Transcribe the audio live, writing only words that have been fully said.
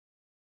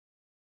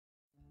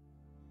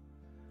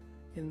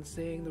In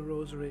saying the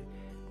Rosary,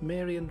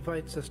 Mary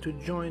invites us to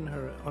join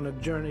her on a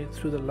journey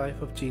through the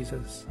life of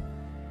Jesus.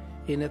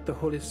 In it, the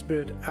Holy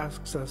Spirit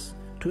asks us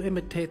to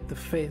imitate the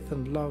faith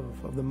and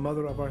love of the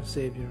Mother of our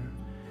Saviour.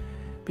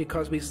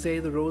 Because we say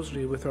the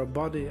Rosary with our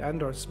body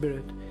and our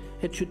spirit,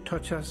 it should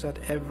touch us at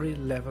every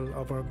level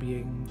of our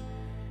being.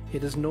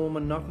 It is no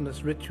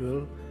monotonous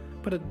ritual,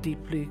 but a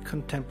deeply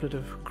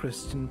contemplative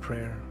Christian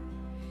prayer.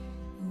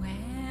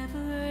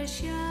 Whoever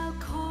shall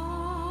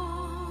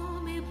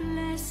call me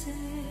blessed,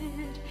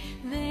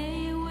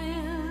 they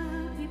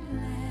will be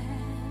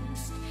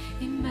blessed.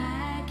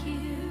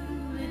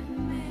 Immaculate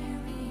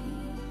Mary,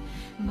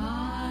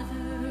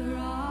 Mother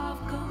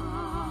of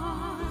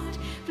God,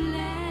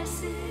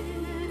 blessed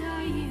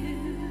are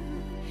you.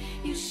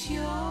 You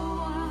show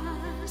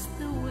us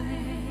the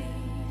way.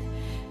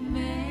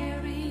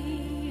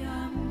 Mary,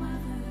 our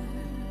Mother,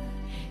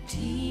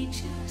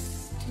 teach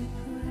us to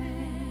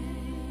pray.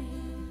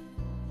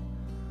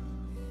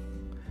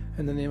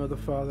 In the name of the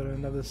Father,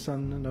 and of the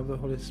Son, and of the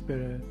Holy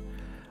Spirit.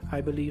 I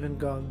believe in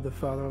God, the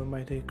Father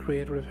Almighty,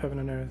 creator of heaven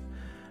and earth,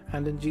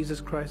 and in Jesus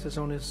Christ, his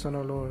only Son,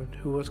 our Lord,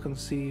 who was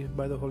conceived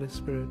by the Holy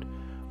Spirit,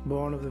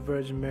 born of the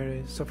Virgin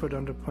Mary, suffered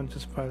under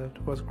Pontius Pilate,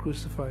 was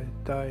crucified,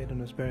 died, and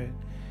was buried.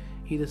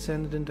 He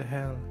descended into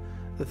hell.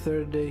 The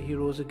third day he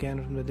rose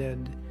again from the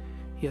dead.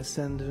 He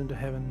ascended into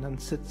heaven, and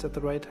sits at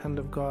the right hand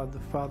of God, the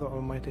Father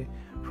Almighty,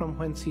 from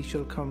whence he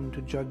shall come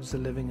to judge the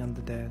living and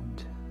the dead.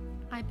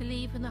 I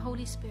believe in the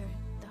Holy Spirit,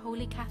 the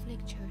Holy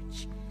Catholic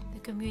Church, the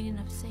communion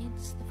of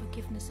saints, the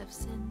forgiveness of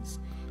sins,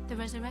 the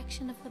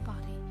resurrection of the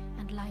body,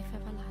 and life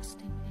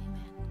everlasting.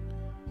 Amen.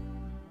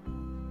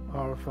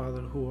 Our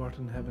Father, who art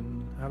in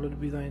heaven, hallowed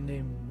be thy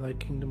name. Thy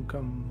kingdom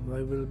come,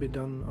 thy will be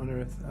done on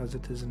earth as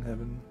it is in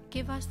heaven.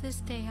 Give us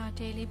this day our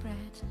daily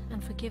bread,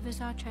 and forgive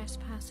us our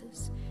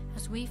trespasses,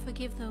 as we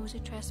forgive those who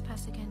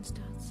trespass against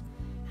us.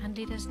 And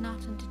lead us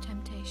not into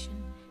temptation,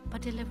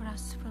 but deliver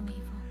us from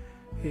evil.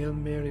 Hail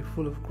Mary,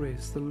 full of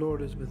grace, the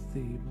Lord is with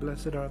thee.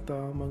 Blessed art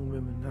thou among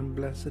women, and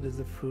blessed is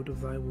the fruit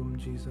of thy womb,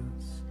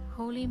 Jesus.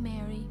 Holy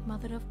Mary,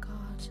 Mother of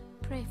God,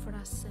 pray for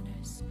us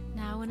sinners,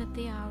 now and at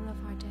the hour of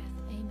our death.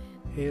 Amen.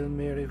 Hail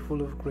Mary,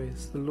 full of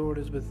grace, the Lord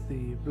is with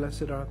thee.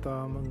 Blessed art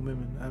thou among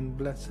women, and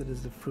blessed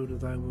is the fruit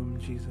of thy womb,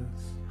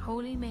 Jesus.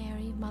 Holy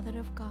Mary, Mother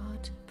of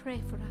God,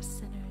 pray for us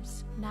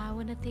sinners, now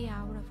and at the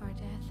hour of our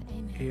death.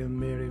 Amen. Hail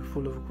Mary,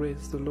 full of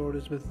grace, the Lord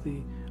is with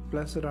thee.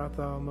 Blessed art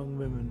thou among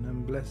women,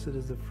 and blessed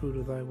is the fruit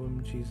of thy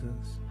womb,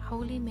 Jesus.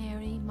 Holy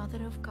Mary,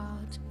 Mother of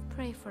God,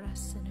 pray for us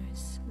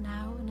sinners,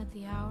 now and at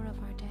the hour of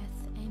our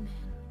death. Amen.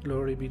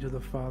 Glory be to the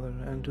Father,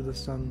 and to the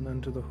Son,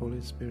 and to the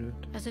Holy Spirit.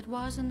 As it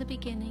was in the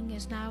beginning,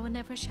 is now, and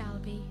ever shall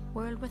be,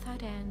 world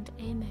without end.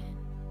 Amen.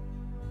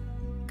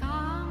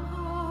 Come,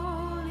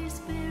 Holy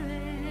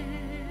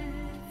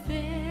Spirit,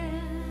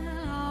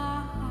 fill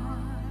our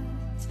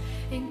hearts,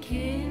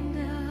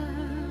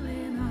 enkindle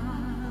in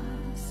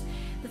us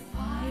the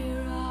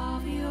fire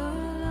of your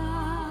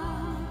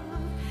love.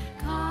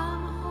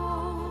 Come,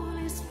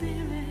 Holy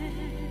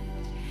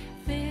Spirit,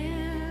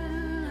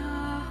 fill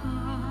our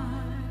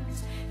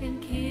hearts,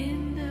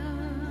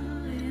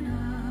 enkindle in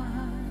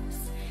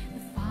us the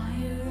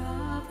fire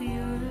of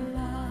your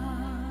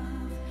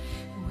love.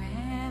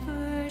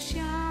 Whoever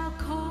shall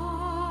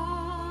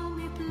call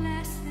me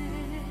blessed,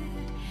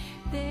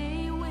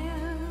 they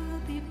will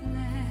be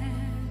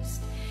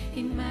blessed.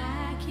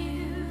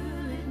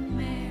 Immaculate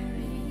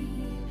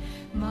Mary,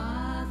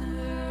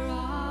 Mother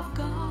of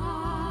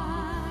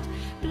God,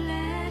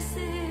 blessed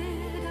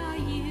are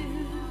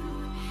you.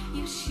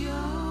 You show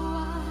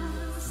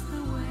us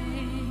the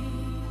way.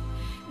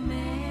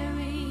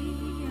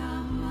 Mary,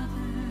 our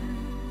Mother,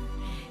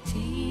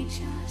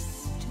 teach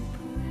us to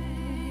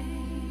pray.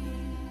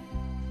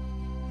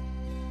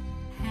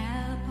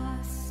 Help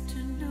us to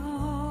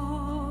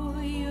know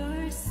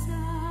your Son,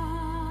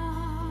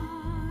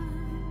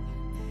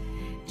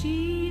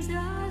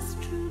 Jesus,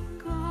 true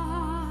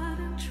God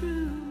and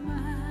true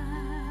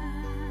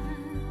man.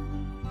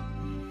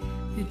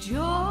 The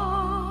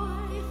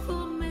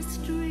joyful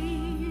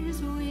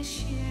mysteries we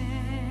share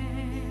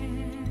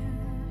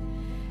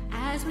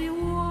as we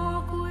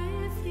walk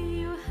with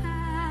you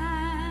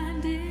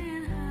hand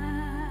in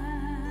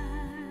hand.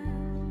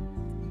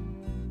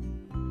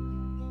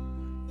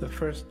 The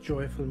first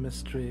joyful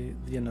mystery,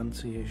 the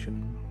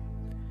Annunciation.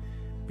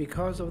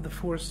 Because of the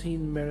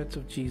foreseen merits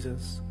of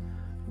Jesus,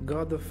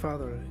 God the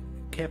Father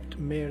kept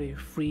Mary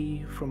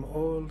free from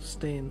all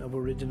stain of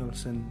original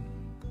sin.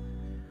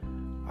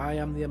 I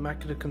am the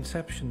Immaculate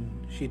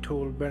Conception, she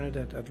told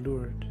Bernadette at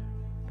Lourdes.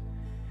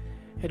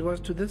 It was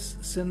to this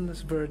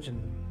sinless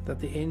Virgin that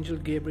the angel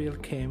Gabriel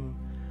came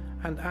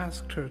and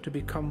asked her to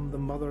become the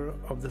mother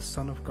of the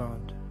Son of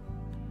God.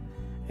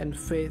 In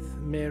faith,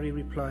 Mary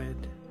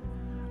replied,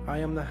 I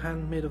am the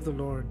handmaid of the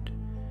Lord.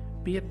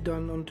 Be it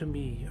done unto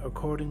me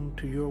according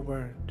to your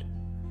word.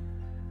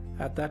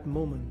 At that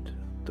moment,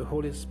 the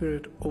Holy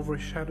Spirit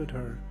overshadowed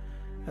her,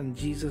 and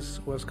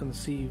Jesus was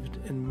conceived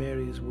in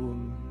Mary's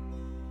womb.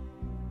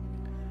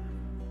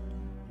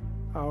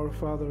 Our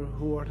Father,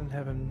 who art in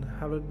heaven,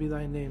 hallowed be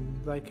thy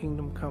name. Thy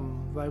kingdom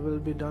come, thy will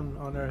be done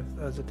on earth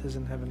as it is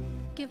in heaven.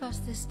 Give us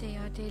this day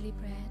our daily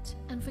bread,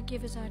 and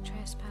forgive us our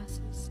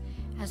trespasses,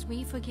 as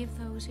we forgive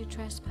those who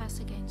trespass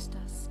against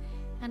us.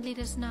 And lead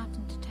us not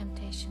into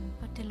temptation,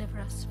 but deliver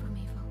us from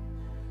evil.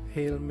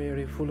 Hail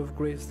Mary, full of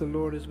grace, the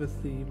Lord is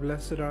with thee.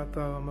 Blessed art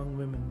thou among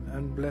women,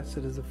 and blessed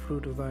is the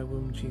fruit of thy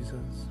womb,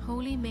 Jesus.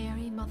 Holy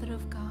Mary, Mother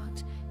of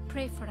God,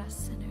 pray for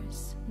us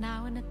sinners,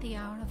 now and at the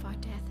hour of our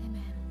death.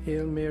 Amen.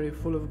 Hail Mary,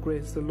 full of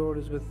grace, the Lord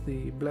is with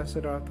thee.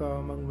 Blessed art thou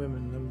among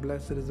women, and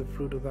blessed is the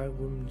fruit of thy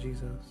womb,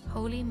 Jesus.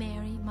 Holy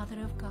Mary,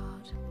 Mother of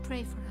God,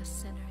 pray for us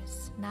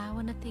sinners, now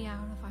and at the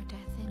hour of our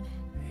death. Amen.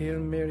 Hail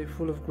Mary,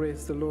 full of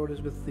grace, the Lord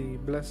is with thee.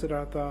 Blessed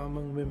art thou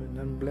among women,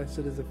 and blessed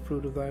is the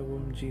fruit of thy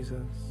womb,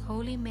 Jesus.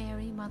 Holy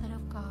Mary, Mother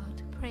of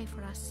God, pray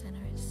for us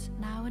sinners,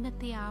 now and at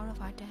the hour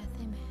of our death.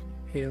 Amen.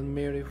 Hail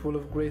Mary, full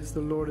of grace,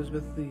 the Lord is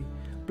with thee.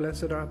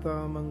 Blessed art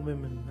thou among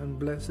women, and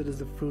blessed is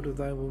the fruit of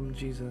thy womb,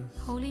 Jesus.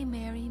 Holy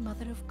Mary,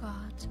 Mother of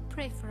God,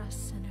 pray for us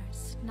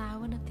sinners,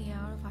 now and at the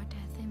hour of our death.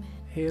 Amen.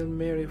 Hail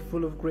Mary,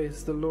 full of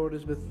grace, the Lord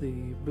is with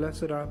thee.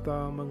 Blessed art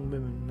thou among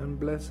women, and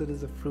blessed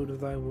is the fruit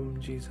of thy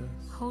womb, Jesus.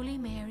 Holy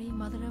Mary,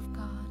 Mother of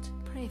God,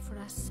 pray for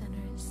us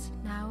sinners,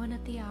 now and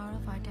at the hour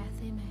of our death.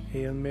 Amen.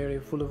 Hail Mary,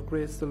 full of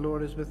grace, the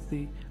Lord is with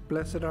thee.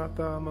 Blessed art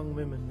thou among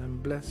women,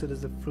 and blessed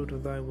is the fruit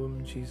of thy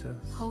womb,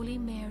 Jesus. Holy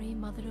Mary,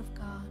 Mother of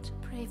God,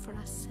 pray for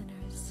us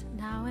sinners,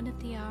 now and at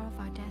the hour of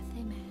our death.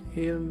 Amen.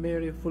 Hail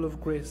Mary, full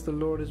of grace, the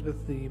Lord is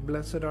with thee.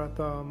 Blessed art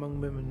thou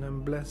among women,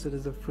 and blessed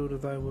is the fruit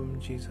of thy womb,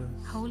 Jesus.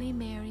 Holy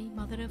Mary,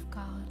 Mother of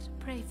God,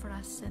 pray for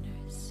us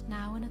sinners,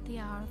 now and at the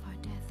hour of our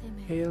death.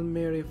 Amen. Hail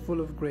Mary, full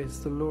of grace,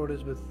 the Lord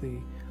is with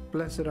thee.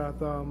 Blessed art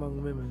thou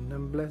among women,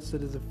 and blessed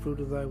is the fruit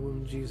of thy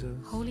womb, Jesus.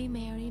 Holy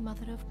Mary,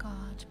 Mother of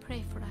God,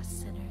 pray for us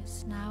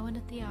sinners, now and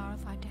at the hour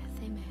of our death.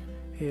 Amen.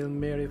 Hail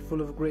Mary,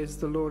 full of grace,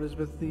 the Lord is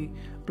with thee.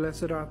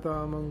 Blessed art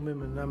thou among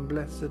women, and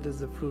blessed is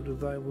the fruit of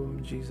thy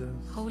womb, Jesus.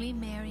 Holy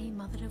Mary,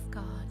 Mother of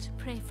God,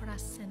 pray for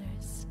us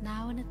sinners,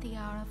 now and at the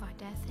hour of our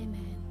death.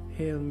 Amen.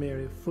 Hail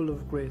Mary, full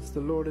of grace, the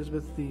Lord is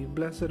with thee.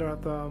 Blessed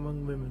art thou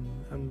among women,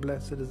 and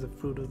blessed is the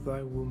fruit of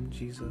thy womb,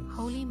 Jesus.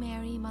 Holy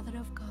Mary, Mother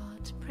of God,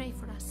 pray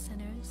for us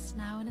sinners,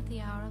 now and at the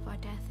hour of our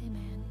death.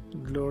 Amen.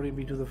 Glory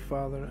be to the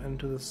Father, and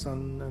to the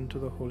Son, and to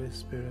the Holy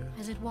Spirit.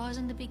 As it was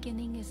in the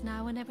beginning, is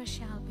now, and ever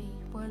shall be,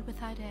 world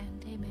without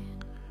end.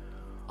 Amen.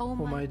 O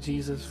my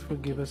Jesus,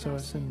 forgive us our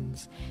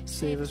sins,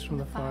 save us from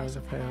the fires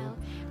of hell,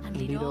 and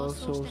lead all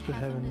souls to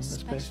heaven,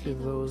 especially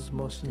those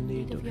most in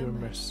need of your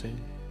mercy.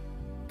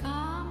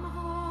 Come,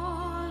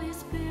 Holy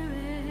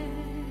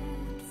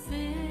Spirit,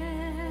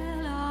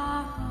 fill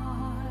our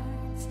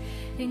hearts,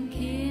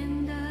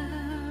 enkindle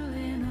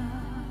in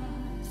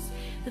us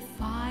the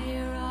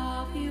fire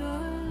of your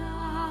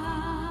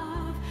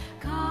love.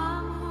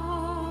 Come,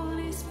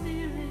 Holy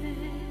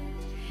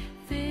Spirit,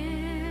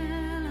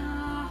 fill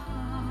our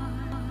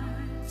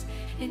hearts,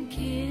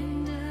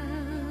 enkindle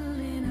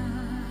in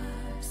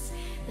us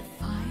the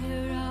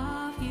fire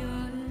of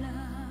your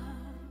love.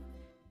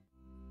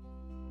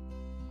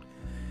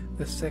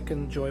 The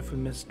second joyful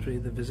mystery,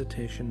 the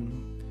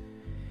Visitation.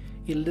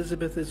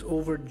 Elizabeth is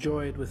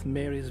overjoyed with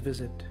Mary's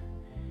visit.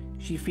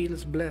 She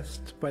feels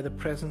blessed by the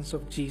presence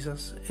of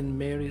Jesus in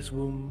Mary's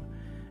womb,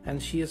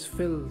 and she is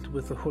filled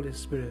with the Holy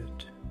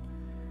Spirit.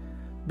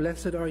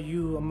 Blessed are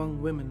you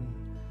among women,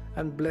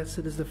 and blessed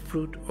is the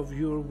fruit of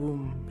your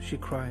womb, she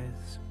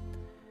cries.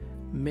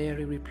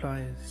 Mary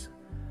replies,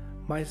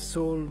 My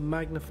soul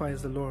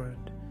magnifies the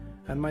Lord,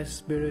 and my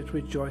spirit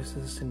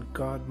rejoices in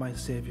God my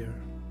Saviour.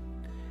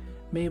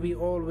 May we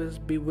always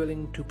be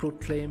willing to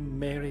proclaim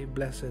Mary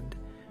blessed,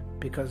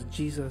 because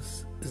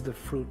Jesus is the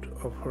fruit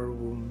of her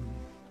womb.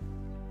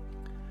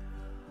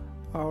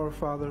 Our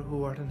Father,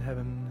 who art in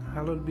heaven,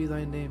 hallowed be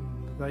thy name.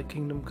 Thy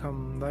kingdom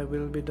come, thy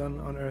will be done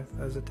on earth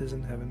as it is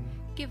in heaven.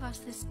 Give us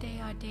this day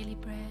our daily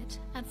bread,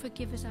 and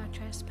forgive us our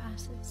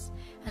trespasses,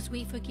 as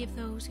we forgive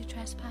those who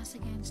trespass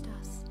against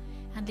us.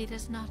 And lead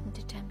us not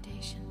into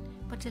temptation,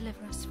 but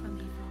deliver us from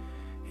evil.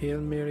 Hail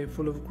Mary,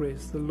 full of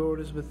grace, the Lord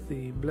is with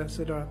thee.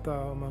 Blessed art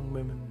thou among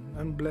women,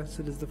 and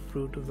blessed is the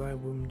fruit of thy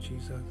womb,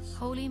 Jesus.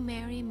 Holy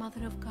Mary,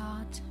 Mother of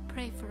God,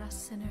 pray for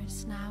us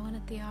sinners, now and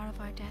at the hour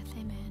of our death.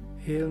 Amen.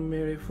 Hail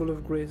Mary, full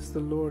of grace, the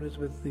Lord is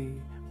with thee.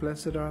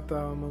 Blessed art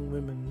thou among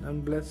women,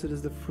 and blessed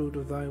is the fruit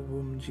of thy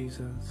womb,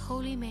 Jesus.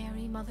 Holy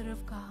Mary, Mother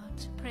of God,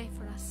 pray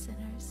for us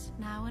sinners,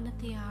 now and at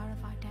the hour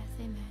of our death.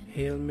 Amen.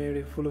 Hail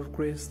Mary, full of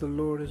grace, the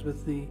Lord is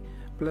with thee.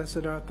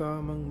 Blessed art thou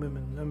among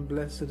women, and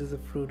blessed is the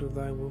fruit of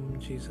thy womb,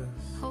 Jesus.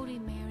 Holy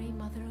Mary,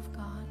 Mother of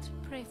God,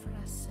 pray for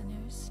us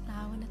sinners,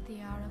 now and at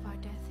the hour of our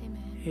death.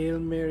 Amen. Hail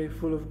Mary,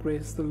 full of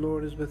grace, the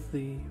Lord is with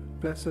thee.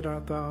 Blessed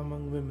art thou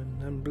among women,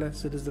 and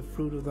blessed is the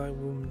fruit of thy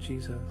womb,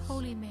 Jesus.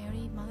 Holy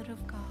Mary, Mother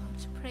of God,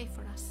 pray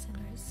for us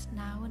sinners,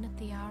 now and at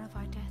the hour of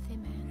our death.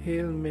 Amen.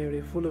 Hail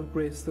Mary, full of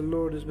grace, the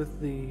Lord is with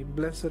thee.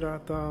 Blessed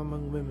art thou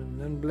among women,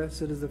 and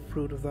blessed is the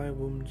fruit of thy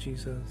womb,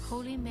 Jesus.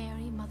 Holy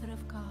Mary, Mother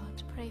of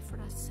God, pray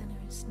for us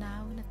sinners,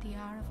 now and at the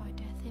hour of our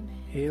death. Amen.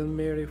 Hail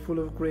Mary, full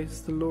of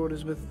grace, the Lord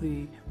is with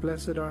thee.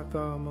 Blessed art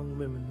thou among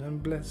women,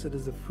 and blessed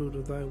is the fruit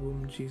of thy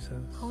womb,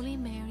 Jesus. Holy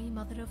Mary,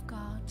 Mother of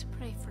God,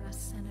 pray for us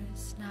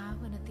sinners, now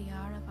and at the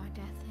hour of our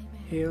death.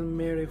 Amen. Hail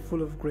Mary,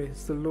 full of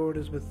grace, the Lord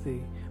is with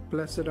thee.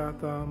 Blessed art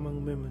thou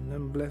among women,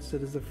 and blessed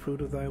is the fruit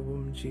of thy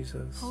womb,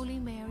 Jesus. Holy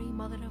Mary,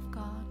 Mother of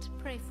God,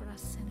 pray for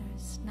us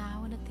sinners,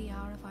 now and at the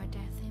hour of our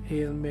death. Amen.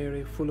 Hail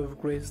Mary, full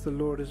of grace, the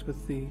Lord is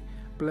with thee.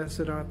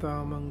 Blessed art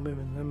thou among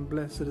women, and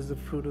blessed is the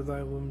fruit of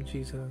thy womb,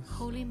 Jesus.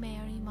 Holy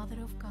Mary,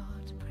 Mother of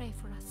God, pray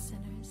for us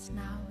sinners,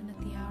 now and at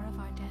the hour of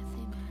our death.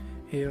 Amen.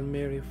 Hail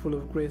Mary, full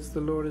of grace,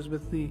 the Lord is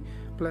with thee.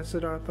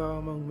 Blessed art thou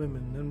among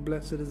women, and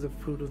blessed is the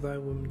fruit of thy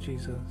womb,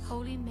 Jesus.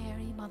 Holy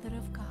Mary, Mother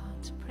of God,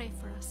 pray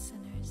for us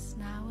sinners,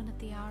 now and at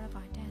the hour of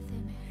our death.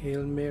 Amen.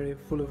 Hail Mary,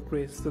 full of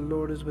grace, the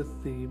Lord is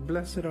with thee.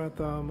 Blessed art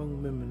thou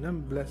among women,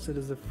 and blessed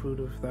is the fruit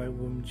of thy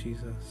womb,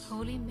 Jesus.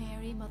 Holy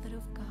Mary, Mother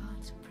of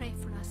God, pray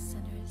for us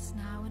sinners,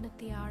 now and at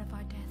the hour of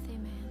our death.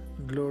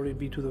 Amen. Glory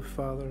be to the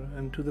Father,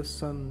 and to the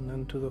Son,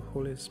 and to the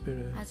Holy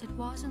Spirit. As it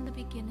was in the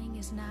beginning,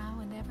 is now,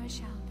 and ever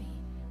shall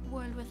be,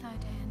 world without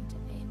end.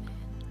 Amen.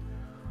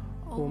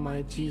 O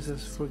my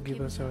Jesus,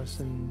 forgive us our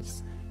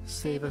sins,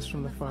 save us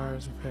from the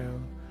fires of hell,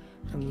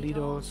 and lead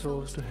all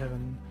souls to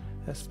heaven,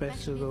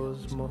 especially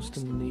those most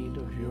in need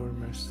of your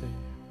mercy.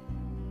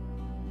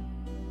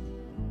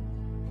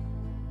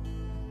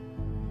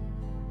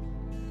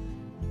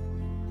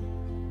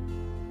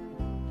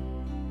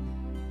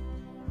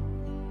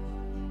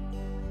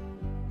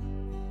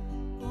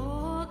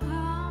 Oh,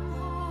 come,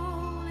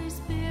 Holy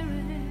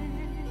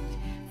Spirit,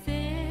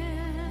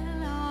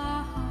 fill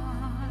our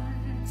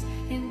hearts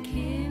and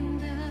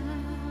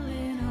kindle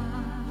in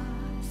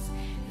us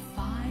the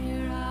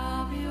fire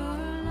of your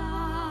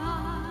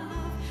love.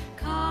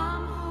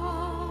 Come,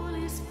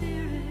 Holy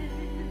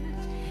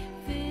Spirit,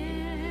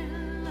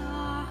 fill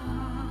our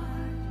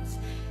hearts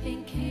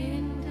and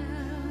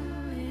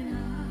kindle in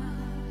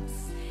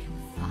us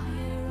the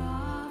fire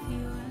of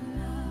your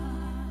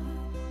love.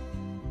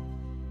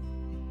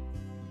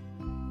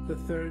 The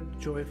third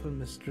joyful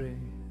mystery,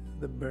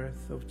 the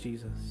birth of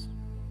Jesus.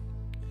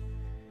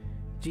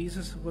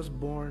 Jesus was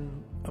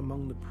born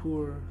among the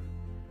poor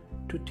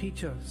to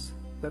teach us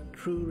that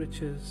true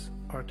riches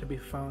are to be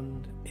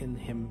found in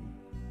Him.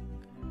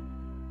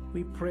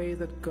 We pray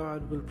that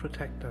God will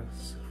protect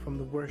us from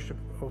the worship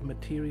of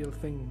material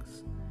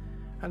things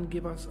and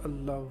give us a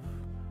love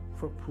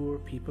for poor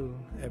people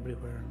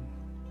everywhere.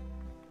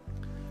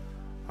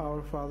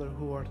 Our Father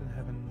who art in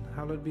heaven,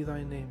 hallowed be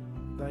thy name.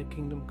 Thy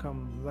kingdom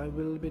come, thy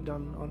will be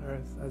done on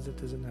earth as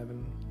it is in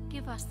heaven.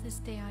 Give us this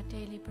day our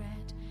daily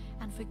bread,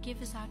 and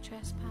forgive us our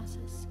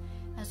trespasses,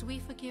 as we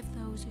forgive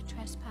those who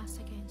trespass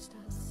against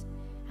us.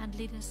 And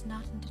lead us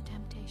not into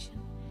temptation,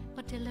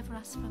 but deliver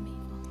us from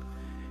evil.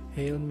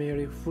 Hail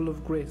Mary, full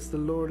of grace, the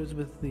Lord is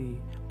with thee.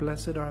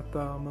 Blessed art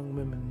thou among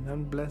women,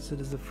 and blessed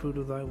is the fruit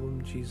of thy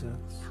womb, Jesus.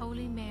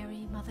 Holy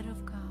Mary, Mother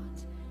of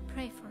God,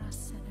 pray for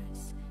us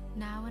sinners,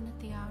 now and at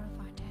the hour of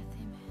our death.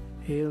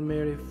 Amen. Hail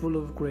Mary, full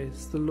of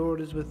grace, the Lord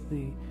is with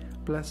thee.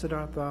 Blessed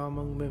art thou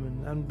among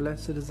women, and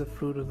blessed is the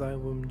fruit of thy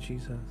womb,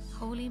 Jesus.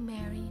 Holy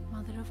Mary,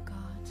 Mother of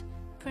God,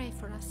 pray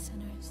for us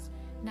sinners,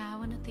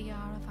 now and at the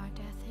hour of our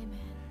death. Amen.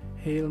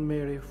 Hail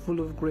Mary, full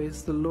of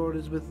grace, the Lord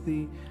is with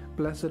thee.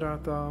 Blessed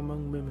art thou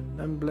among women,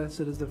 and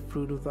blessed is the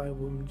fruit of thy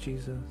womb,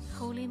 Jesus.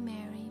 Holy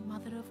Mary,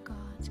 Mother of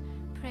God,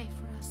 pray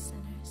for us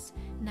sinners,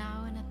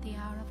 now and at the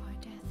hour of our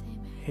death.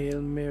 Amen.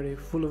 Hail Mary,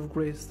 full of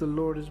grace, the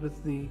Lord is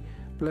with thee.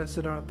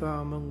 Blessed art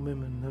thou among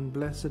women, and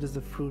blessed is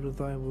the fruit of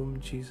thy womb,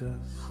 Jesus.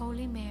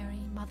 Holy Mary,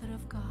 Mother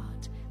of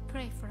God,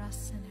 pray for us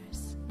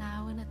sinners,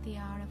 now and at the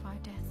hour of our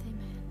death.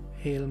 Amen.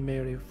 Hail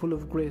Mary, full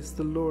of grace,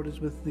 the Lord is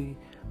with thee.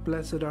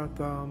 Blessed art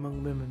thou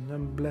among women,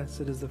 and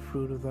blessed is the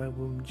fruit of thy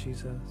womb,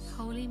 Jesus.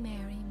 Holy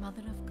Mary,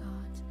 Mother of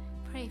God,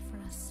 pray for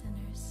us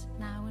sinners,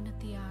 now and at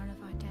the hour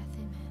of our death.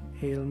 Amen.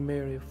 Hail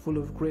Mary, full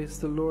of grace,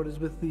 the Lord is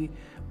with thee.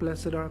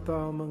 Blessed art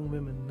thou among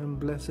women, and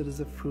blessed is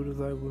the fruit of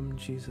thy womb,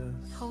 Jesus.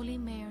 Holy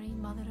Mary,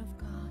 Mother of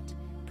God,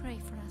 pray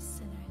for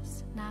us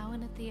sinners, now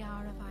and at the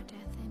hour of our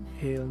death. Amen.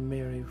 Hail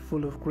Mary,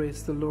 full of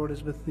grace, the Lord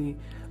is with thee.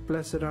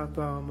 Blessed art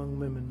thou among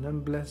women,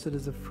 and blessed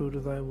is the fruit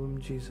of thy womb,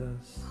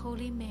 Jesus.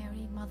 Holy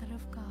Mary, Mother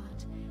of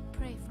God,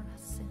 pray for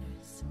us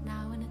sinners,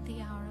 now and at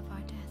the hour of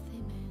our death.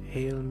 Amen.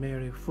 Hail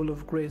Mary, full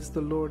of grace,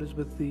 the Lord is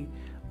with thee.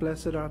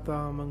 Blessed art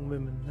thou among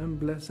women, and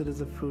blessed is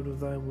the fruit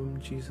of thy womb,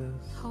 Jesus.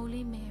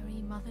 Holy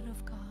Mary, Mother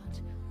of God,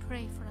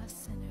 pray for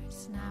us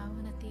sinners, now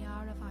and at the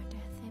hour of our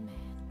death. Amen.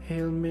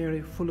 Hail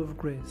Mary, full of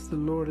grace, the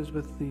Lord is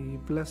with thee.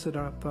 Blessed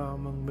art thou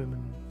among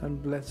women,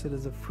 and blessed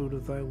is the fruit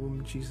of thy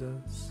womb,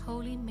 Jesus.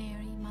 Holy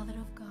Mary, Mother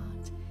of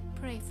God,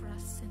 pray for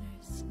us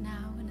sinners,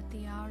 now and at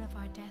the hour of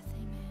our death.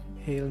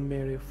 Amen. Hail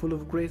Mary, full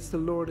of grace, the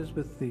Lord is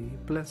with thee.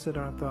 Blessed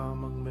art thou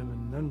among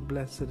women, and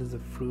blessed is the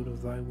fruit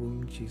of thy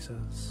womb,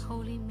 Jesus.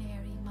 Holy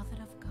Mary,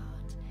 Mother of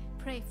God,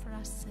 pray for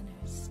us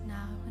sinners,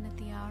 now and at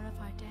the hour of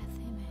our death.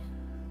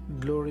 Amen.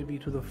 Glory be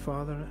to the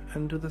Father,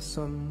 and to the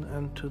Son,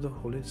 and to the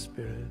Holy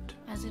Spirit.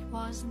 As it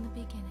was in the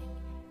beginning,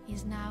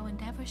 is now, and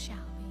ever shall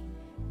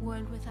be,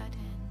 world without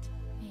end.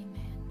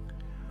 Amen.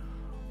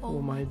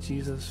 O my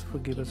Jesus,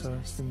 forgive us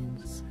our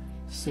sins,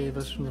 save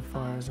us from the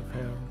fires of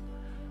hell,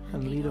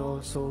 and lead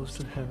all souls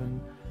to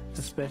heaven,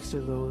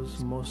 especially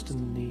those most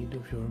in need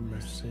of your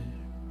mercy.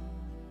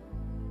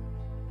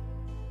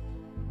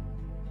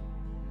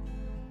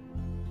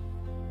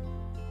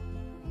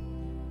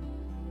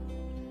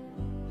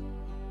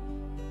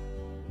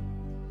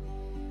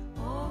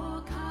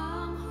 Oh,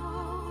 come,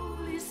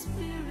 Holy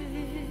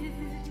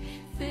Spirit,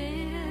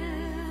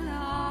 fill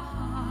our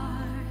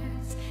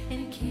hearts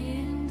and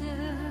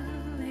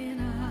kindle in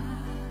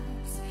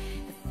us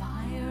the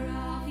fire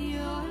of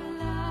your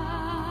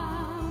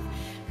love.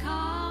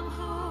 Come,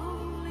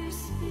 Holy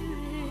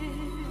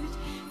Spirit,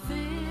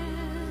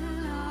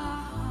 fill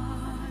our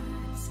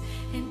hearts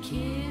and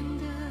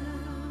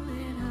kindle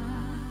in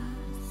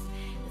us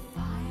the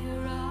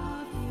fire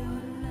of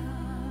your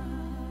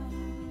love.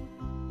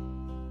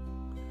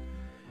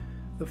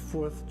 The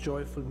fourth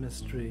joyful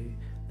mystery,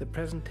 the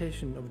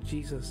presentation of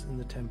Jesus in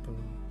the temple.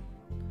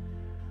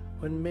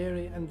 When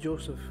Mary and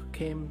Joseph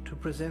came to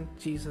present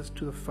Jesus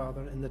to the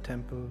Father in the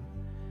temple,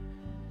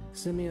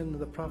 Simeon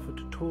the prophet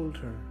told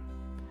her,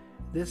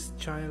 "This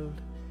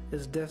child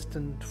is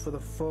destined for the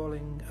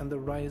falling and the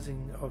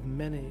rising of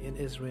many in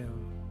Israel."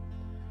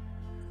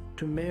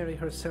 To Mary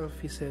herself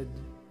he said,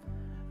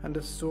 "And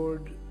a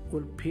sword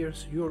will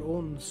pierce your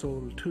own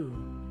soul too."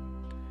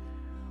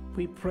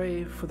 We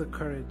pray for the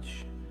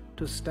courage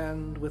to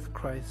stand with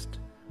Christ,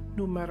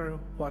 no matter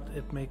what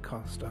it may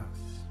cost us.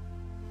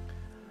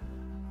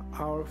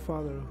 Our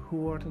Father,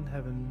 who art in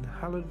heaven,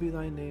 hallowed be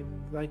thy name.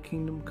 Thy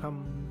kingdom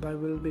come, thy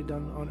will be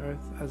done on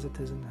earth as it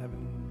is in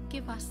heaven.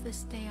 Give us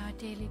this day our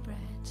daily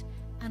bread,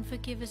 and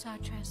forgive us our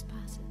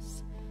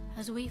trespasses,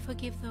 as we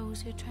forgive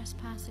those who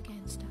trespass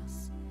against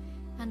us.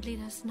 And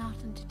lead us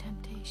not into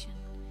temptation,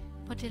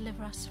 but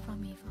deliver us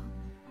from evil.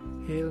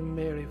 Hail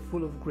Mary,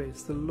 full of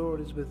grace, the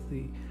Lord is with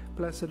thee.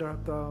 Blessed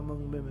art thou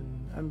among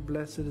women, and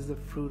blessed is the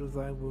fruit of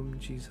thy womb,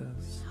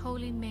 Jesus.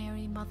 Holy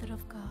Mary, Mother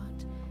of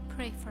God,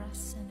 pray for us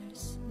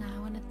sinners,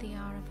 now and at the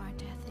hour of our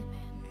death.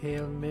 Amen.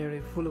 Hail Mary,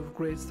 full of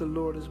grace, the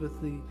Lord is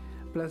with thee.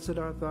 Blessed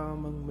art thou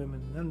among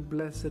women, and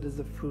blessed is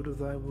the fruit of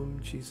thy womb,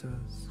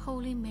 Jesus.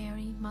 Holy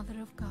Mary, Mother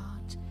of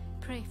God,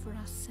 pray for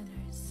us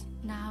sinners,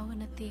 now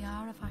and at the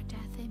hour of our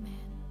death.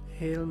 Amen.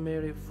 Hail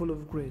Mary, full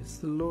of grace,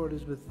 the Lord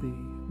is with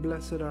thee.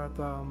 Blessed art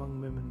thou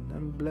among women,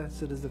 and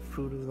blessed is the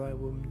fruit of thy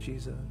womb,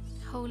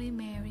 Jesus. Holy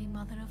Mary,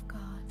 Mother of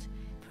God,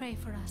 pray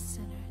for us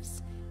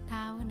sinners,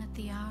 now and at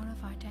the hour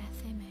of our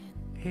death. Amen.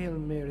 Hail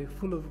Mary,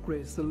 full of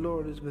grace, the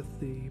Lord is with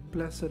thee.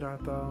 Blessed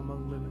art thou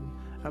among women,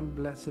 and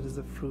blessed is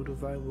the fruit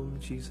of thy womb,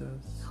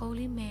 Jesus.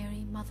 Holy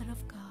Mary, Mother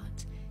of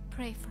God,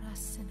 pray for us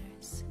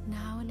sinners,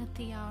 now and at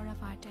the hour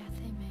of our death.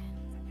 Amen.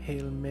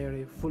 Hail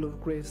Mary, full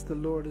of grace, the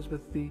Lord is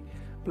with thee.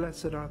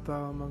 Blessed art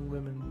thou among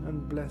women,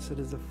 and blessed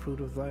is the fruit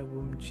of thy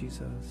womb,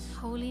 Jesus.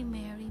 Holy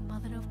Mary,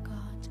 Mother of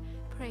God,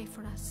 pray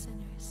for us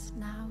sinners,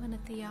 now and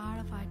at the hour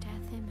of our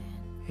death. Amen.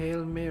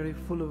 Hail Mary,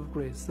 full of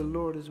grace, the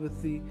Lord is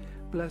with thee.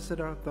 Blessed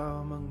art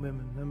thou among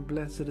women, and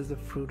blessed is the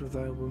fruit of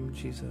thy womb,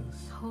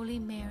 Jesus. Holy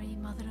Mary,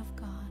 Mother of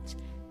God,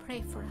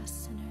 pray for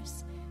us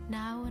sinners,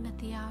 now and at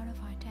the hour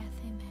of our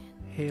death. Amen.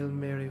 Hail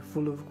Mary,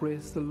 full of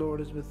grace, the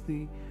Lord is with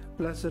thee.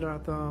 Blessed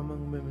art thou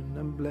among women,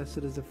 and blessed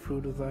is the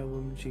fruit of thy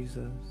womb,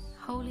 Jesus.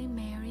 Holy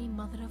Mary,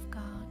 Mother of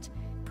God,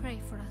 pray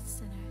for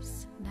us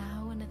sinners,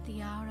 now and at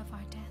the hour of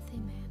our death.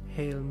 Amen.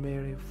 Hail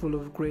Mary, full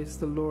of grace,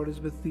 the Lord is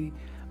with thee.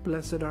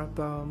 Blessed art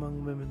thou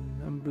among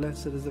women, and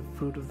blessed is the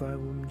fruit of thy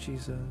womb,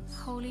 Jesus.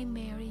 Holy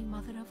Mary,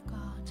 Mother of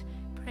God,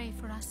 pray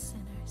for us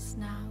sinners,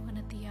 now and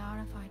at the hour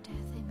of our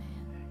death.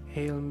 Amen.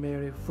 Hail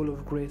Mary, full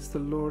of grace, the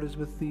Lord is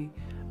with thee.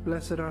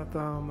 Blessed art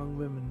thou among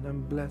women,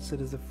 and blessed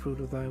is the fruit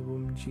of thy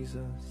womb,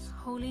 Jesus.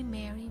 Holy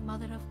Mary,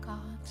 Mother of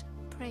God,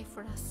 pray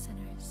for us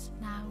sinners,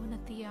 now and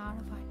at the hour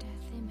of our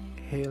death. Amen.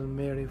 Hail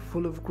Mary,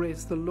 full of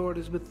grace, the Lord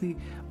is with thee.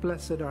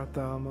 Blessed art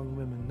thou among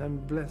women,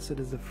 and blessed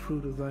is the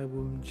fruit of thy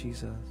womb,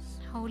 Jesus.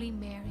 Holy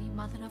Mary,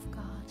 Mother of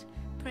God,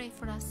 pray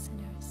for us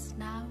sinners,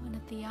 now and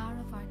at the hour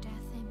of our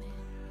death.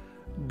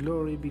 Amen.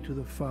 Glory be to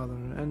the Father,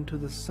 and to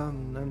the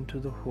Son, and to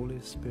the Holy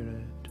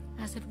Spirit.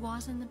 As it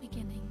was in the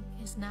beginning,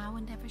 is now,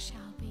 and ever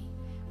shall be,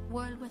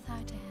 world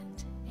without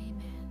end.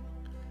 Amen.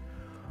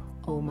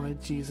 O my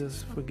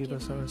Jesus, forgive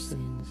us our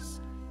sins,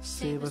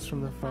 save us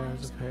from the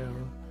fires of hell,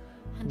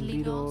 and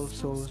lead all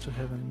souls to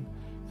heaven,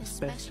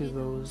 especially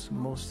those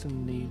most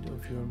in need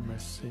of your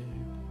mercy.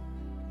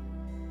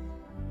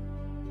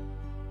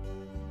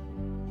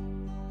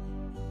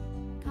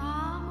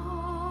 Come,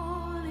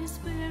 Holy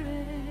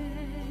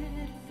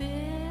Spirit,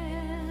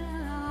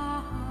 fill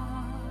our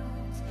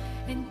hearts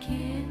and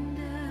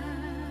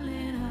kindle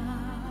in us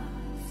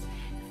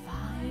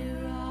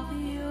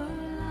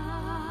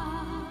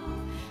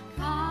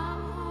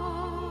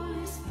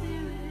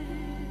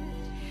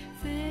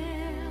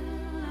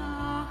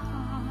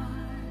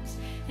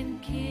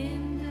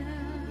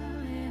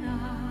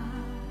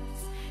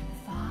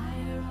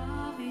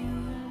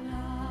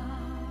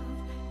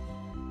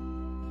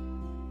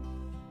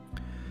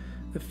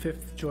The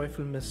fifth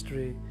joyful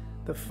mystery,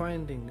 the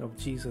finding of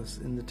Jesus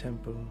in the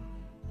temple.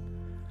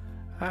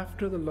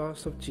 After the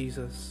loss of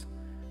Jesus,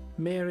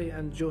 Mary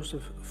and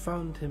Joseph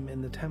found him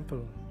in the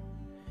temple.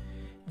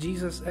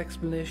 Jesus'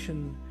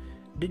 explanation,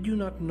 "Did you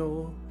not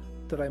know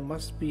that I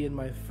must be in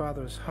my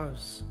Father's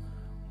house?"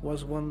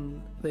 was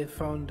one they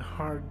found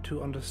hard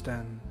to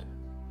understand.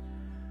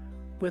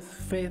 With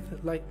faith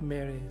like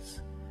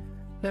Mary's,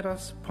 let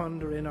us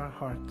ponder in our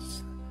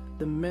hearts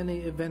the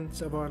many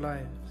events of our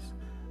lives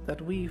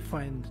that we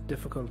find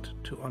difficult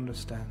to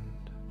understand.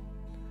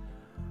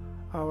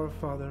 Our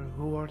Father,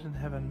 who art in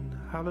heaven,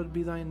 hallowed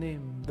be thy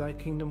name. Thy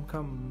kingdom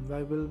come,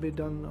 thy will be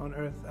done on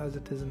earth as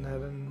it is in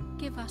heaven.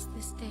 Give us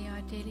this day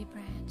our daily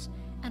bread,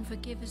 and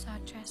forgive us our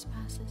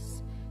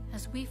trespasses,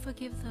 as we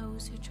forgive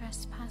those who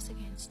trespass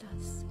against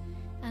us.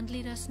 And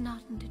lead us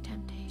not into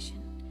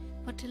temptation,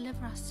 but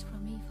deliver us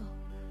from evil.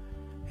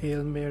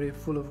 Hail Mary,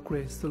 full of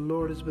grace, the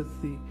Lord is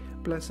with thee.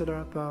 Blessed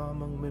art thou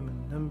among women,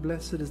 and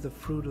blessed is the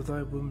fruit of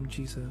thy womb,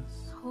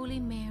 Jesus. Holy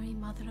Mary,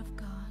 Mother of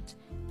God,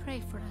 pray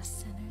for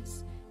us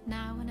sinners,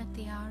 now and at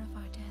the hour of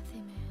our death.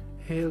 Amen.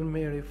 Hail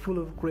Mary, full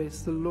of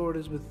grace, the Lord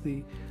is with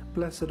thee.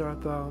 Blessed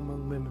art thou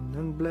among women,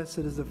 and blessed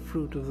is the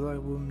fruit of thy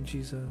womb,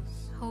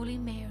 Jesus. Holy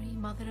Mary,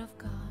 Mother of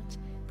God,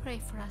 pray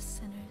for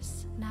us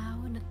sinners,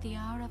 now and at the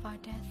hour of our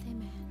death.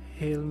 Amen.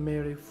 Hail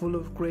Mary, full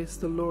of grace,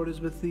 the Lord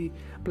is with thee.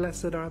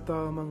 Blessed art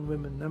thou among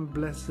women, and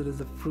blessed is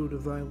the fruit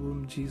of thy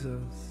womb,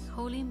 Jesus.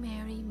 Holy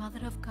Mary,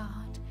 Mother of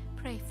God,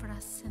 pray for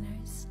us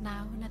sinners,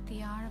 now and at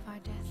the hour of our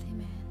death.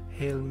 Amen.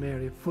 Hail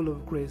Mary, full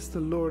of grace, the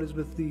Lord is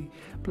with thee.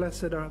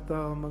 Blessed art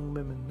thou among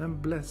women, and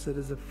blessed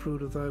is the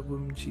fruit of thy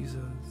womb, Jesus.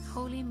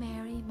 Holy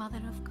Mary,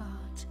 Mother of God,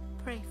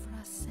 pray for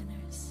us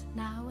sinners,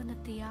 now and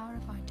at the hour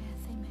of our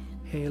death. Amen.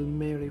 Hail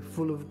Mary,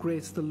 full of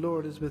grace, the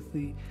Lord is with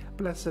thee.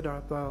 Blessed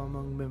art thou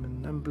among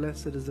women, and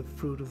blessed is the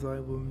fruit of thy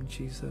womb,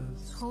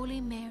 Jesus. Holy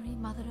Mary,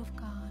 Mother of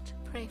God,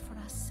 pray for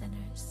us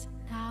sinners,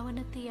 now and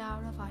at the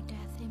hour of our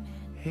death. Amen.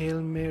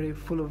 Hail Mary,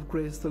 full of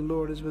grace, the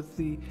Lord is with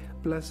thee.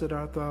 Blessed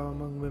art thou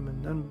among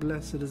women, and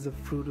blessed is the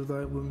fruit of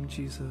thy womb,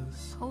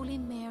 Jesus. Holy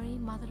Mary,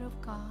 Mother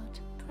of God,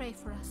 pray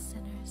for us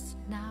sinners,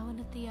 now and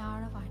at the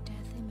hour of our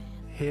death. Amen.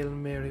 Hail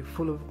Mary,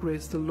 full of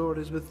grace, the Lord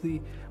is with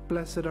thee.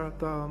 Blessed art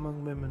thou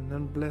among women,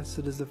 and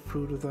blessed is the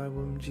fruit of thy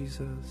womb,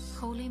 Jesus.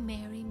 Holy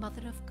Mary,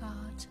 Mother of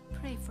God,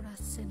 pray for us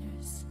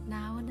sinners,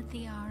 now and at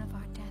the hour of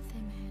our death.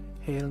 Amen.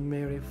 Hail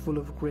Mary, full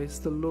of grace,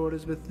 the Lord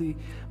is with thee.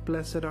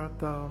 Blessed art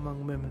thou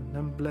among women,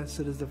 and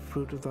blessed is the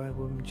fruit of thy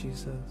womb,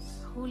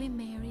 Jesus. Holy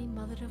Mary,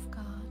 Mother of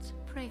God,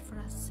 pray for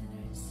us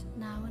sinners,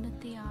 now and at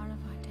the hour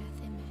of our death.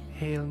 Amen.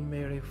 Hail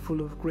Mary,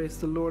 full of grace,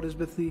 the Lord is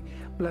with thee.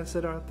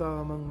 Blessed art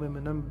thou among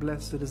women, and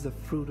blessed is the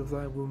fruit of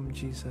thy womb,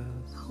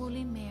 Jesus.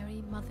 Holy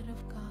Mary, Mother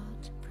of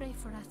God, pray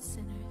for us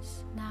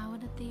sinners, now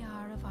and at the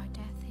hour of our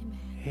death. Amen.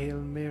 Hail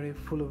Mary,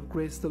 full of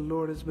grace, the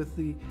Lord is with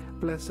thee.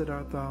 Blessed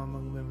art thou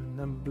among women,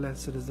 and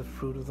blessed is the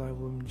fruit of thy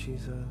womb,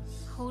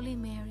 Jesus. Holy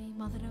Mary,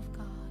 Mother of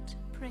God,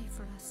 pray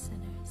for us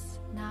sinners,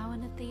 now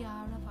and at the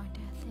hour of our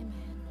death. Amen.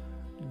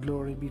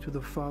 Glory be to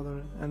the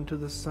Father, and to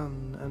the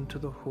Son, and to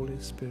the Holy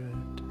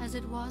Spirit. As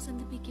it was in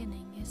the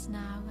beginning, is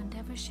now, and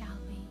ever shall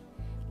be,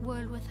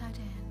 world without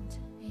end.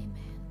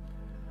 Amen.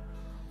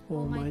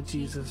 O my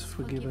Jesus,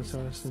 forgive us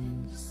our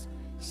sins,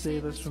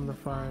 save us from the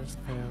fires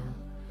of hell,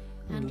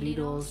 and lead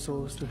all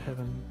souls to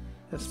heaven,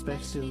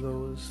 especially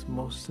those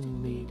most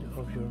in need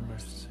of your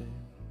mercy.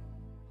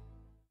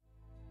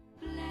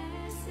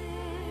 Blessed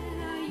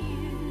are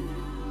you,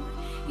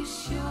 you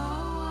show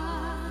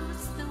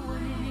us the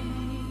way.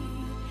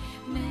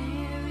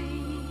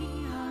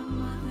 Mary, our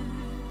mother,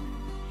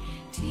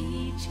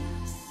 teach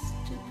us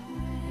to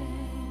pray.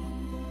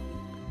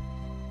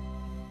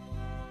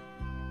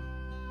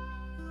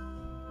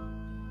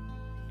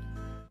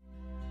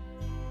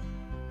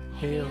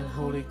 Hail,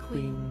 Holy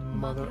Queen,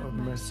 Mother of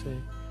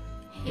Mercy,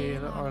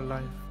 hail our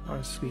life,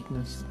 our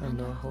sweetness,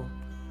 and our hope.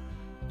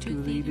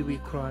 To thee do we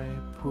cry,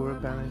 poor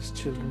banished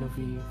children of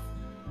Eve.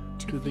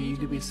 To thee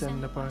do we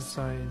send up our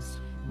sighs,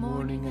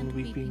 mourning and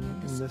weeping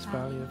in this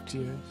valley of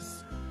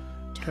tears.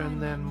 Turn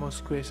then,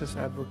 most gracious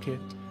Advocate,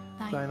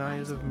 thine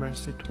eyes of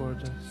mercy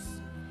towards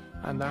us,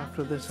 and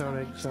after this our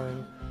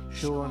exile,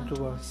 show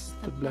unto us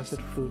the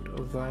blessed fruit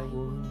of thy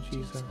womb,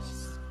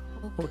 Jesus.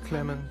 O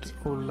clement,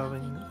 O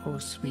loving, O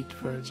sweet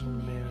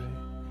Virgin Mary,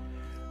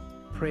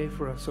 pray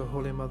for us, O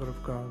Holy Mother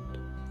of God,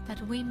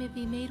 that we may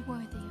be made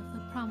worthy of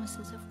the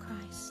promises of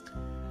Christ.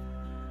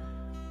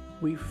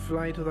 We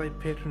fly to thy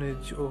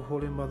patronage, O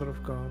Holy Mother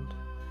of God.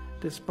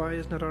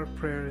 Despise not our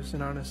prayers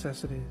and our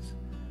necessities,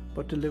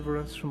 but deliver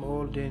us from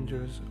all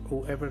dangers,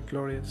 O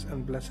ever-glorious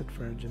and blessed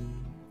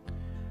Virgin.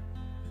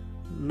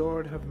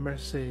 Lord, have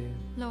mercy.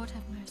 Lord,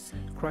 have mercy.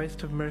 Christ,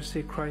 have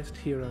mercy. Christ,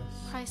 hear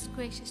us. Christ,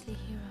 graciously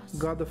hear us.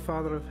 God, the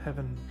Father of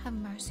heaven, have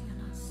mercy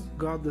on us.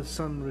 God, the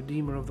Son,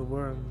 Redeemer of the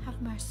world,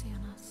 have mercy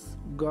on us.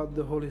 God,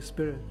 the Holy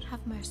Spirit,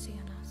 have mercy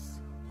on us.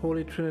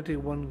 Holy Trinity,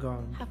 one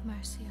God, have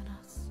mercy on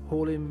us.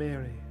 Holy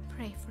Mary,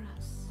 pray for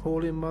us.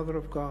 Holy Mother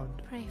of God,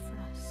 pray for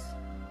us.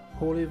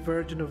 Holy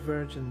Virgin of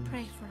Virgins,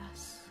 pray for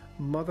us.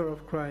 Mother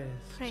of Christ,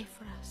 pray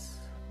for us.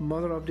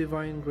 Mother of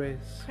divine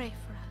grace, pray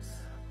for us.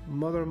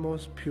 Mother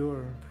most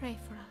pure, Pray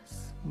for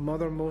us.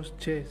 Mother most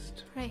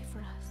chaste, Pray for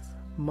us.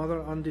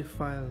 Mother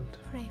undefiled,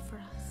 Pray for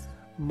us.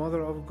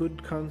 Mother of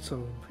good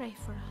counsel, Pray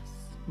for us.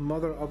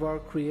 Mother of our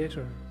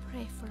Creator,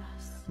 Pray for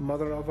us.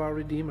 Mother of our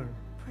Redeemer,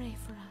 Pray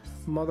for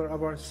us. Mother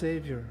of our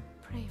Saviour,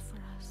 Pray for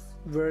us.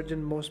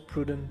 Virgin most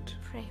prudent,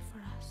 Pray for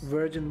us.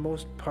 Virgin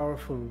most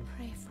powerful,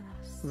 Pray for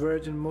us.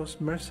 Virgin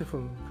most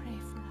merciful, Pray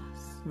for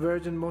us.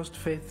 Virgin most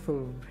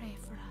faithful, Pray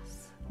for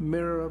us.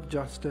 Mirror of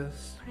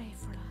justice, Pray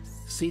for us.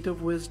 Seat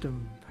of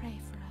wisdom, Pray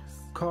for us.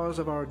 Cause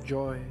of our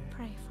joy,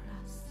 Pray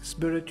for us.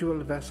 Spiritual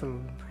vessel,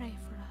 Pray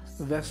for us.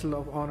 Vessel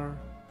of honour,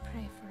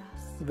 Pray for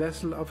us.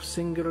 Vessel of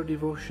singular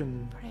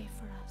devotion, Pray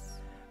for us.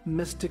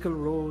 Mystical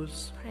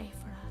rose, Pray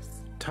for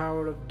us.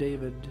 Tower of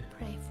David,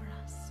 Pray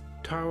for us.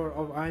 Tower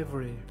of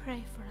ivory,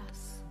 Pray for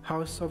us.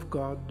 House of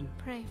God,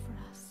 Pray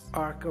for us.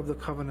 Ark of the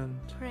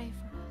Covenant, Pray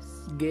for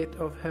us. Gate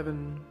of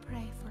Heaven,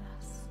 Pray for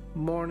us.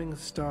 Morning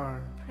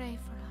Star, Pray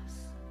for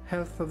us.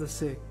 Health of the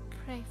sick,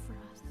 Pray for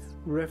us.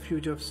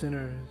 Refuge of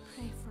sinners,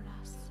 Pray for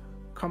us.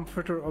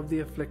 Comforter of the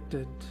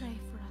afflicted, Pray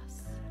for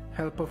us.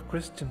 Help of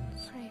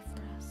Christians, Pray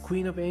for us.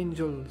 Queen of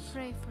angels,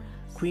 Pray for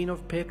us. Queen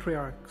of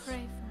patriarchs,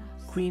 Pray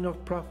for us. Queen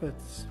of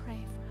prophets,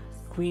 Pray for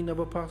us. Queen of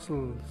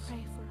apostles,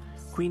 Pray for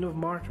us. Queen of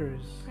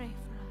martyrs, Pray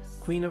for us.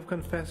 Queen of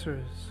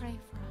confessors, Pray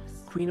for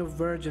us. Queen of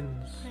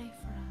virgins, Pray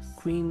for us.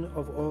 Queen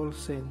of all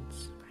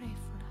saints, Pray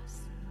for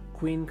us.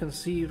 Queen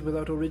conceived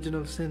without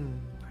original sin,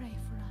 Pray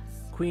for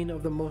us. Queen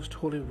of the most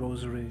holy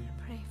rosary,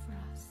 Pray for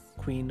us.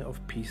 Queen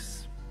of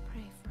peace.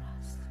 Pray for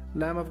us.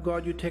 Lamb of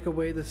God, you take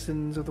away the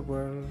sins of the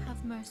world.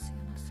 Have mercy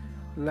on us, O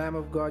Lord. Lamb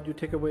of God, you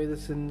take away the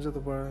sins of the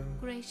world.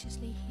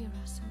 Graciously hear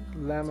us, O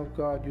Lord. Lamb of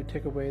God, you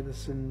take away the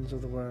sins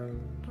of the world.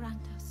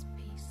 Grant us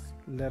peace.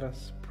 Let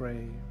us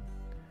pray.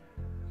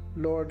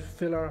 Lord,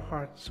 fill our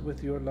hearts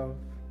with your love,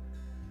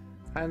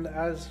 and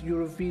as you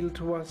reveal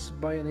to us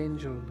by an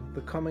angel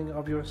the coming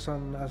of your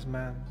Son as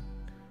man,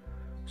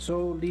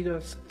 so lead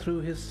us through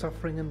his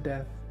suffering and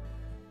death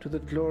to the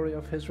glory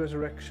of his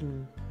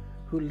resurrection,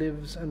 who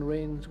lives and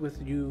reigns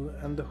with you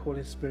and the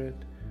Holy Spirit,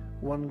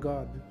 one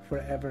God,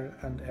 forever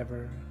and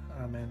ever.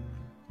 Amen.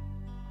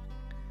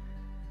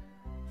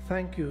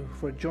 Thank you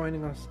for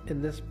joining us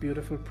in this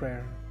beautiful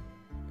prayer.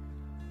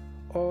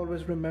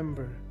 Always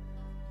remember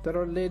that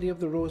Our Lady of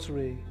the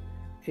Rosary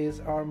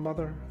is our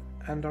mother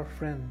and our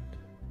friend.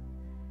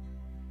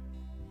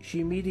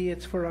 She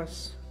mediates for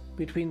us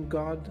between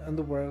God and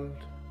the world,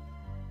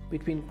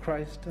 between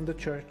Christ and the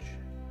Church,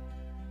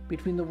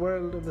 between the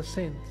world of the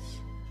saints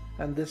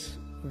and this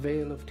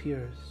vale of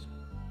tears.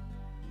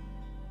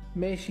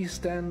 May she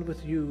stand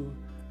with you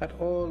at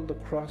all the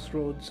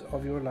crossroads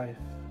of your life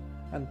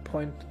and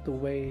point the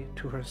way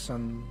to her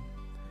Son.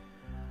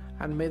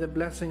 And may the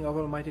blessing of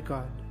Almighty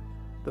God,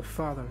 the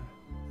Father,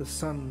 the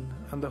Son,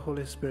 and the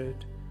Holy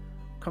Spirit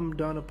come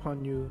down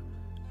upon you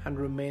and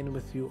remain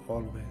with you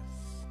always.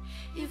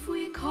 If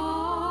we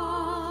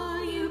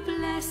call you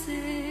blessed,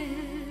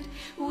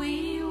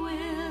 we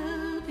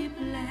will be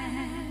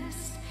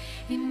blessed.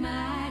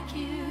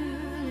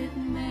 Immaculate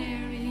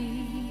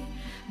Mary,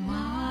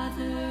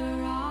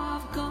 Mother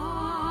of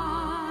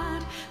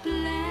God,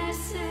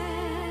 blessed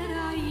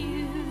are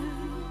you.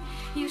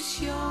 You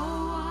show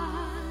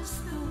us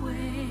the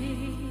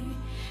way.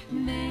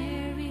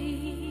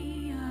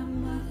 Mary, our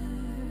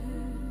mother,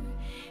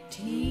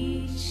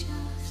 teach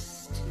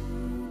us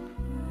to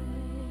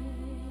pray.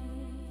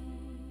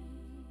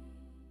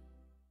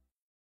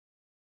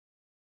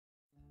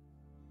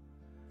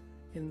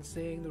 In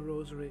saying the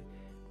Rosary,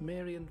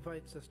 Mary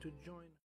invites us to join